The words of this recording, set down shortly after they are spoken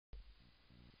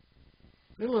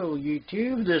Hello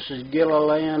YouTube, this is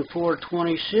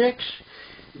Gilliland426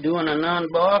 doing an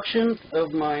unboxing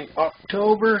of my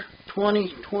October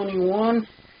 2021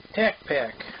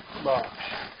 TacPack box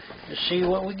to see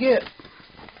what we get.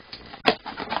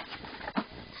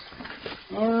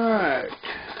 Alright,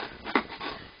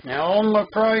 now all my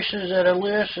prices that I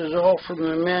list is all from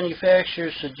the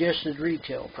manufacturer's suggested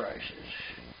retail prices.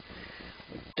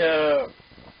 But,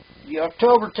 the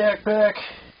October TacPack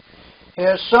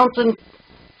has something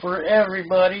for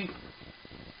everybody.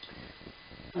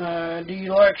 Do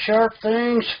you like sharp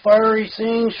things, fiery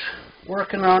things,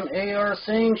 working on AR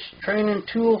things, training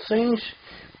tool things?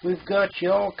 We've got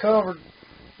you all covered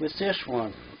with this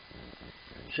one.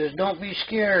 It says, don't be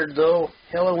scared though,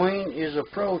 Halloween is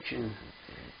approaching,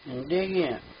 and dig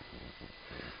in.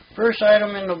 First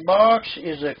item in the box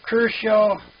is a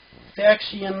Kershaw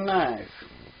Faxion knife.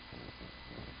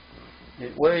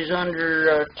 It weighs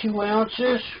under 2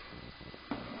 ounces.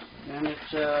 And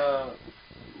it's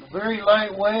very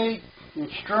lightweight and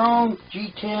strong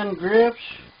G10 grips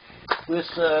with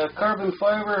carbon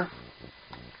fiber,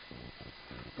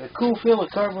 a cool feel of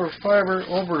carbon fiber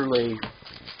overlay.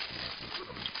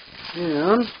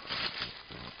 And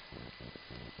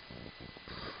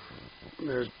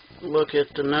there's a look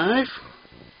at the knife.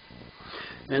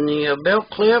 And the belt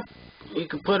clip, you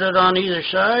can put it on either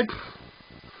side.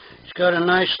 It's got a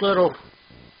nice little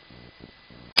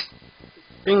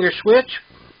finger switch,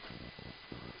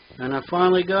 and I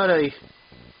finally got a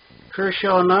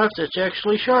Kershaw knife that's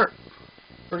actually sharp.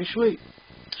 Pretty sweet.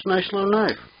 It's a nice little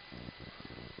knife.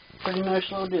 Pretty nice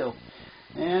little deal.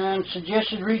 And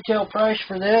suggested retail price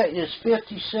for that is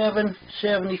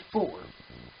 $57.74.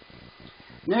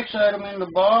 Next item in the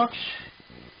box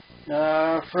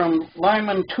from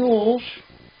Lyman Tools,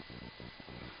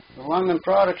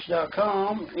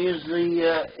 LymanProducts.com, is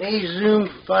the A-Zoom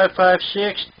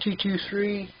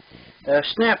 556-223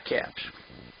 snap caps.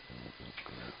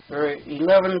 They're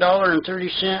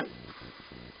 $11.30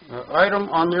 item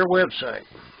on their website.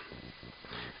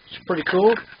 It's pretty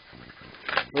cool.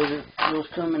 Those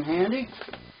come in handy.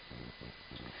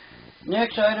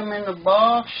 Next item in the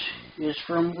box is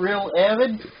from Real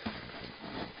Avid,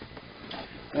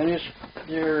 and it's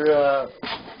their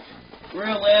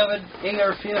Real Avid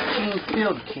AR-15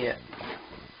 field kit.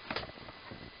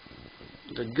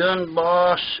 The Gun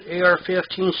Boss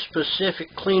AR-15 specific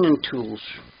cleaning tools,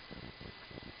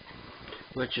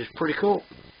 which is pretty cool.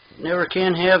 Never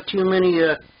can have too many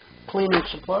cleaning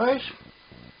supplies.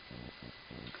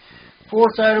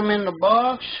 Fourth item in the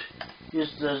box is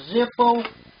the Zippo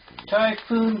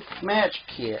Typhoon Match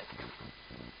Kit.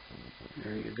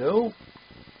 There you go.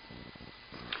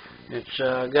 It's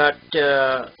got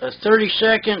a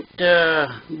 30-second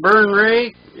burn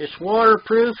rate. It's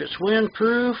waterproof. It's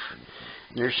windproof.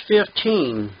 There's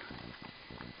 15.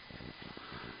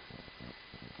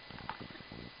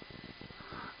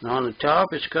 And on the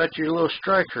top, it's got your little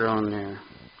striker on there.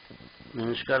 And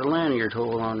it's got a lanyard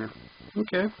hole on there.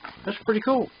 Okay, that's pretty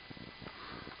cool.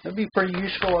 That'd be a pretty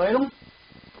useful item.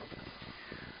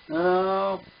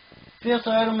 Fifth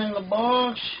item in the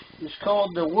box is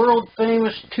called the World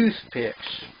Famous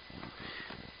Toothpicks.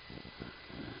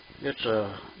 It's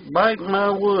a Bite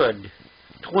My Wood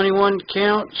 21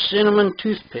 count cinnamon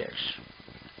toothpicks.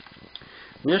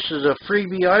 And this is a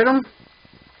freebie item.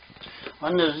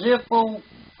 On the Zippo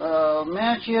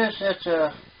matches, that's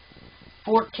a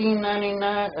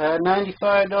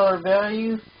 $14.95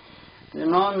 value.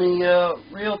 And on the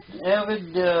Real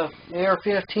Avid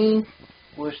AR-15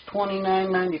 was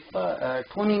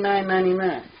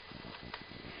 $29.99.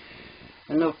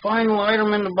 And the final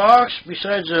item in the box,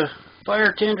 besides a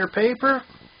fire tender paper,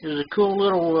 is a cool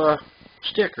little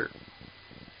sticker.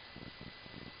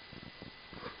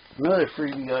 Another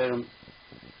freebie item.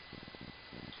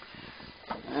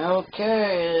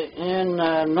 Okay, in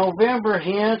November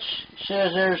hints,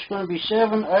 says there's going to be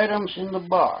 7 items in the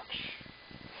box.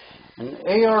 An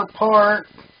AR part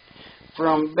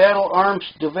from Battle Arms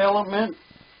Development,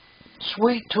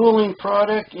 sweet tooling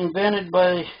product invented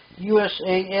by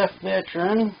USAF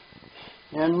veteran,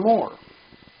 and more.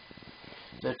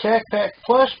 The TacPack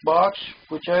Plus box,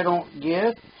 which I don't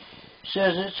get,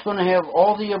 says it's going to have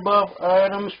all the above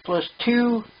items plus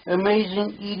 2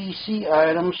 amazing EDC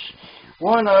items.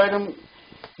 One item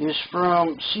is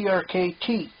from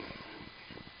CRKT.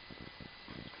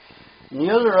 And the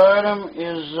other item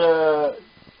is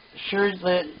sure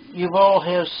that you've all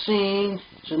have seen.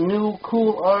 It's a new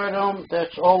cool item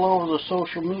that's all over the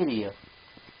social media.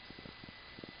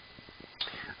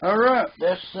 Alright,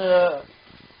 that's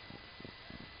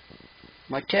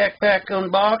my TacPack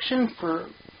unboxing for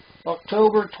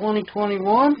October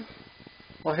 2021.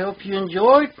 I hope you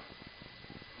enjoyed.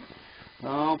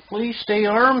 Please stay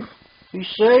armed, be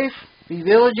safe, be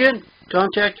vigilant,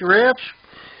 contact your reps,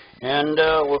 and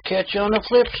we'll catch you on the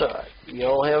flip side.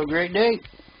 Y'all have a great day.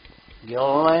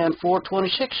 Yellow Land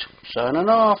 426, signing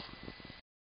off.